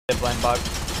Blind bug.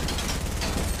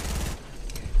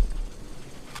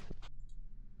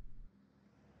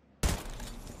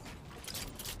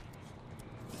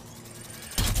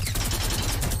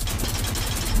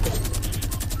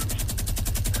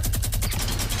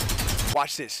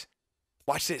 Watch this.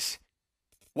 Watch this.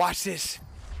 Watch this.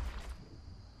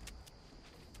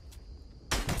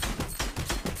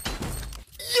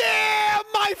 Yeah,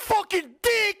 my fucking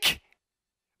dick.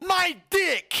 My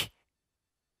dick.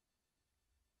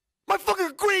 My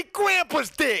fucking great grandpa's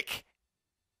dick.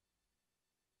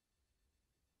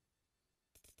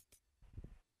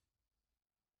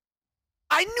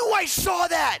 I knew I saw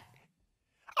that.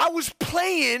 I was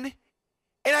playing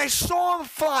and I saw him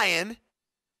flying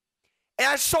and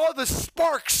I saw the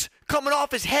sparks coming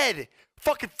off his head.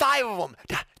 Fucking 5 of them.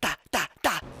 Da, da, da,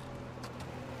 da.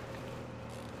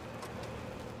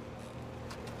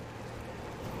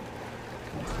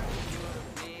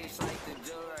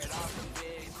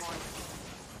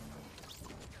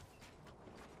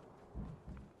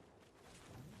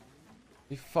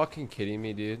 You fucking kidding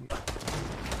me, dude?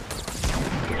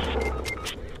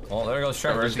 Well, there goes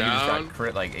Trevor. He just got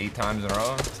crit like 8 times in a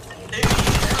row.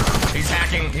 He's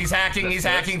hacking. He's hacking. He's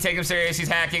hacking. Take him serious. He's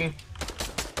hacking.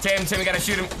 Tim, we gotta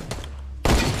shoot him.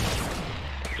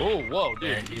 Oh, whoa,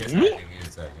 dude. Yeah, he is hacking. He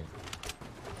is hacking.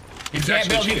 He can't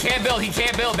build. He can't build. He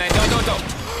can't build, man. Don't.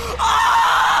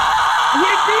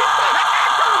 We beat the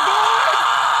hacker,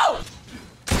 boys!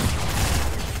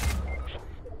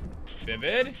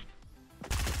 Vivid?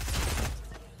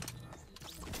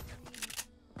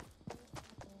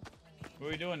 What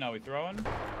are we doing now? We throwing?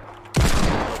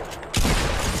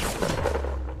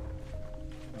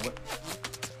 What?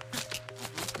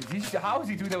 How is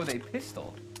he doing that with a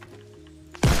pistol?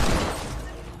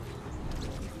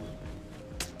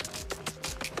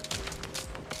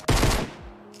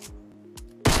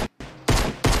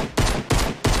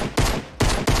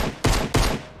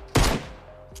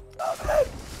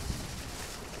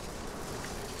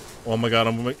 Oh my god,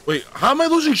 wait, how am I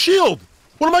losing shield?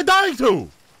 What am I dying to?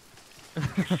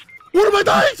 What am I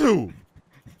dying to?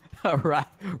 A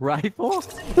rifle?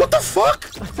 What the fuck?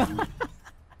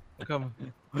 We're coming.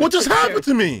 What just happened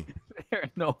to me?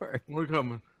 No worry. We're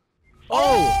coming.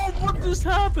 Oh, what just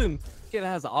happened? Kid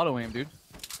has auto aim, dude.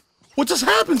 What just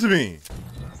happened to me?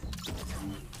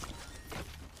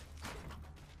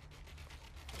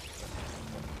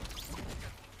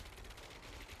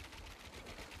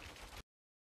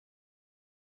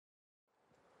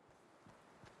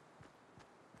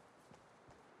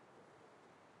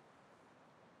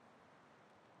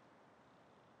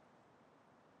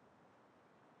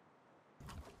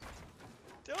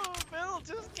 Bill,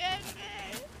 just get me!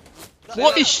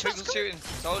 What is shooting?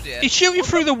 Told you. He's shooting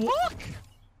through the what?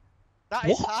 That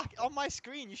is hack on my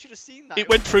screen. You should have seen that. It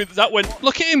went through. That went.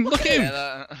 Look at him. Look at him.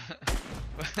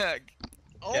 Get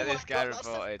this guy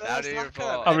reported. How do you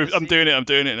report? I'm doing it. I'm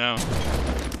doing it now.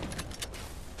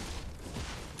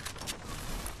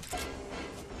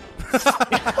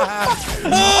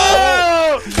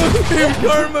 Oh!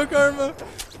 Karma.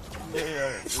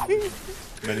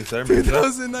 Many times.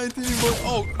 2019.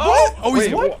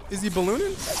 Oh, is he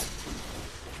ballooning?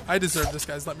 I deserve this,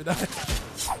 guys. Let me die.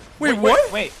 Wait,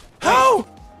 what? Wait. How?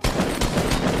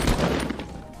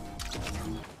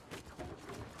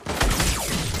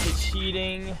 It's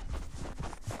cheating.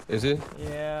 Is it?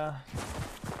 Yeah.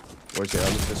 Where's your?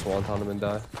 I'm just gonna swanton him and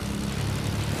die.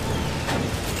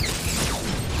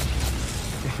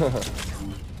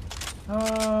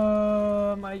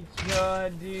 Oh my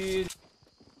god, dude.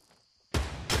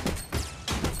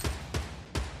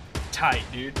 Tight,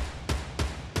 dude.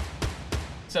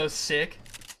 So sick.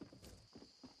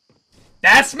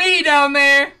 That's me down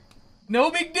there. No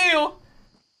big deal.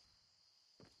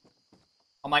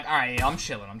 I'm like, all right, I'm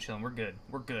chilling. We're good.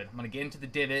 I'm gonna get into the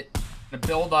divot. I'm gonna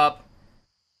build up.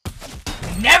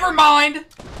 Never mind.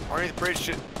 Underneath the bridge,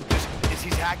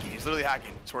 he's hacking. He's literally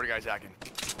hacking. Swear to God, he's hacking.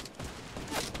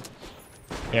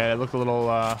 Yeah, it looked a little,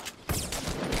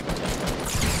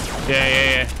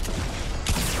 Yeah.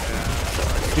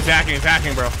 He's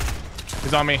hacking, bro.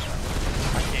 He's on me. I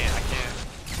can't.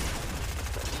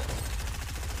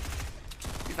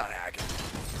 He's not hacking.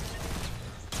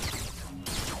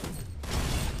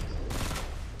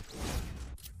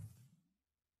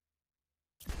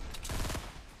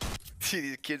 See,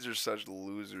 these kids are such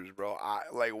losers, bro.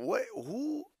 Like, what?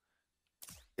 Who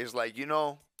is like,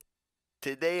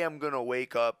 today I'm gonna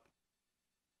wake up,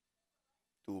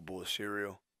 do a bowl of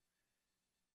cereal,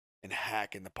 and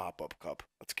hack in the pop-up cup.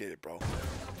 Let's get it, bro.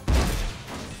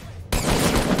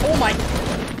 Oh my.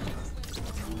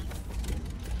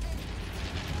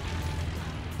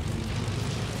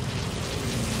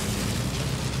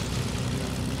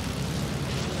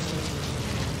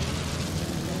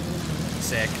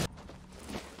 sick.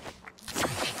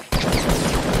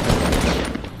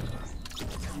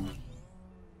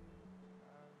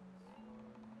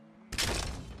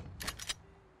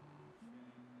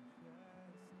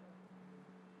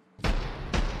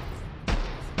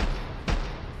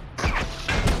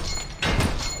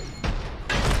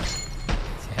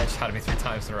 He headshotted me 3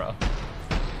 times in a row.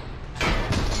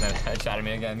 And then headshotted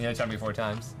me again. He headshotted me 4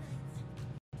 times.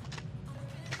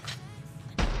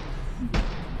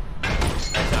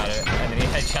 Headshot it. And then he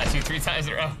headshot you 3 times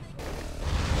in a row.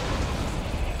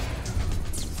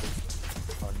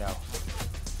 Oh no.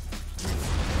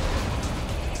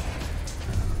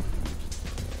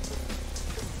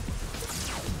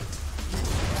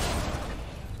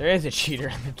 There is a cheater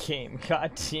in the game.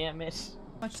 God damn it.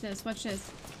 Watch this, watch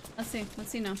this. Let's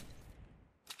see now.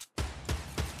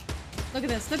 Look at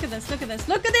this, look at this, look at this,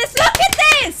 look at this, look at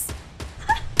this!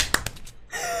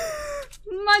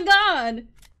 My god.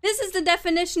 This is the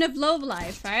definition of low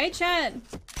life, right, chat?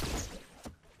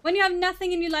 When you have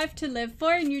nothing in your life to live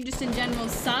for and you just in general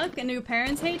suck and your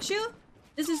parents hate you,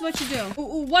 this is what you do.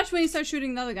 Ooh, watch when you start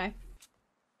shooting the other guy.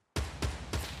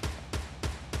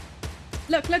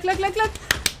 Look, look, look, look, look!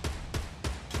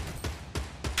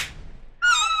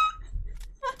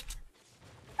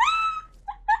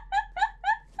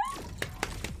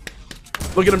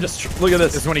 Look at him just. Look at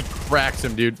this. This is when he cracks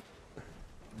him, dude.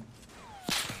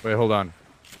 Wait, hold on.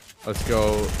 Let's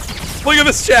go. Look at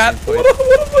this chat. What a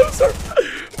loser.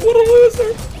 What a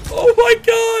loser. Oh my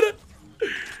god.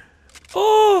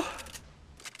 Oh.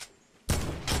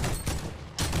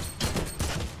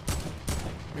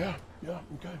 Yeah.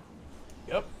 Okay.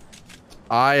 Yep.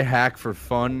 I hack for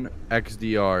fun.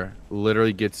 XDR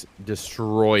literally gets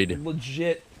destroyed.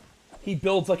 Legit. He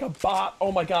builds like a bot.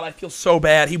 Oh my god, I feel so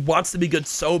bad. He wants to be good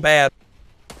so bad.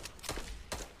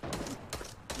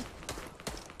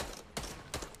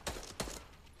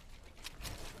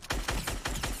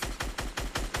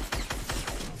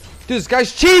 Dude, this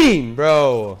guy's cheating,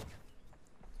 bro.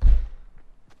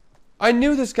 I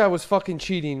knew this guy was fucking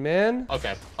cheating, man.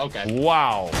 Okay.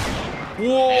 Wow.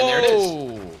 Whoa. And there it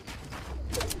is.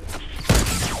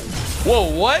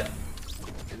 Whoa, what?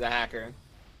 He's a hacker.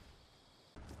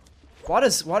 Why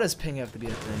does ping have to be a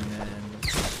thing, man?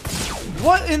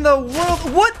 What in the world?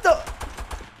 What the?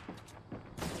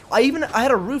 I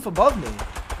had a roof above me.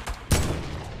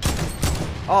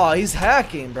 Oh, he's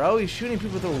hacking, bro. He's shooting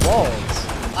people through walls.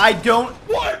 I don't.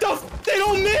 What the? They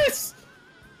don't miss.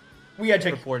 We gotta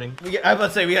check Reporting. I was about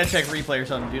to say we gotta check replay or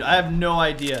something, dude. I have no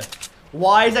idea.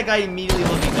 Why is that guy immediately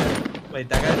looking there? Wait,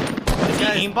 that guy? Is he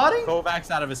aimbotting? Kovacs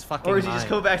out of his fucking Or is he just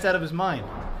Kovacs out of his mind?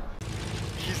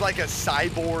 He's like a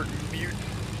cyborg mutant.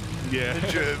 Yeah.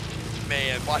 Ninja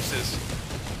man. Watch this.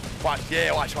 Watch.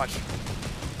 Yeah, watch.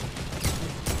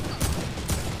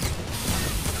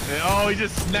 Oh, he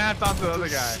just snapped onto the other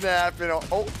guy. Snapping.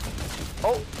 Oh.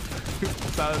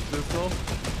 Is that his pistol?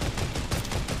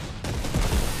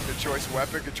 Good choice of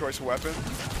weapon. Good choice of weapon.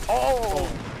 Oh.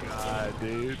 God,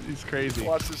 dude, he's crazy.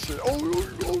 Watch this shit. Oh.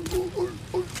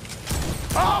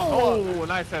 Oh,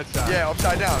 nice headshot. Yeah,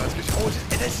 upside down. That's good. Oh,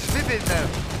 and this is Vivid now.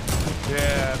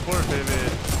 Yeah, poor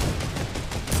Vivid.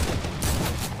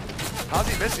 How's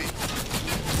he missing?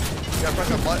 You gotta press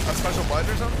a special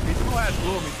button or something? He still has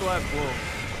bloom.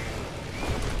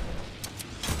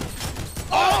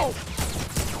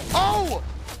 Oh!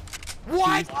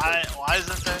 What? Why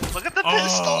isn't there? Look at the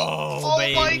pistol! Oh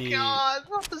my god!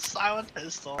 Not the silent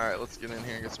pistol. Alright, let's get in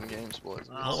here and get some games, boys.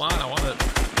 Hold on, I want it.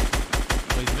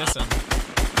 Oh, he's missing.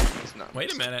 He's not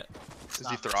Wait a minute. Is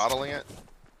he throttling it?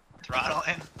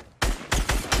 Throttling.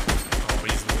 Oh,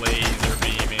 he's laser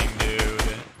beaming,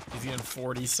 dude. He's getting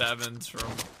 47s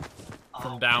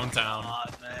from downtown.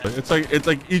 God, It's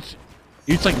like each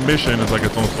like mission is like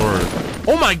its own story.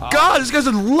 Oh my god, this guy's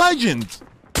a legend!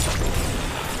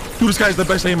 Dude, this guy's the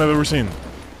best aim I've ever seen.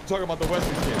 You're talking about the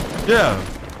Wesley skin. Yeah.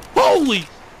 Holy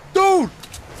dude!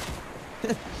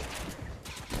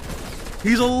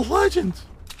 He's a legend.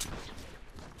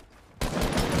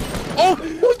 Oh,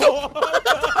 what the?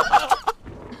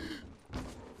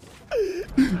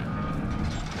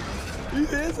 He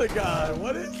is a god.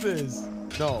 What is this?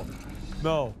 No.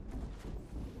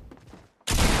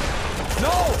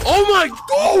 Oh my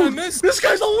god! This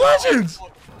guy's a legend!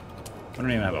 I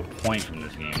don't even have a point from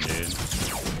this game, dude.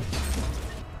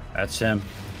 That's him.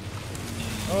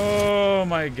 Oh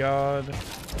my god.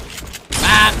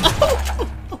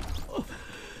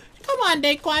 Come on,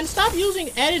 Daquan, stop using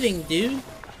editing, dude.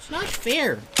 It's not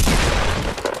fair.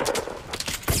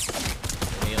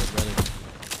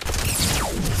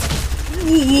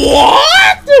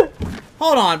 What?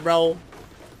 Hold on, bro.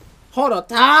 Hold on.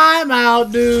 Time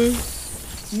out, dude.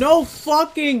 No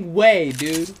fucking way,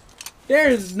 dude.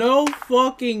 There's no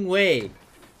fucking way.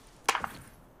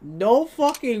 No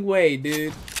fucking way,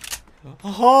 dude.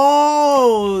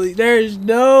 Holy, there's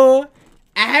no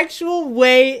actual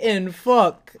way in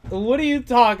fuck. What are you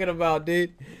talking about,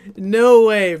 dude? No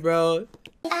way, bro.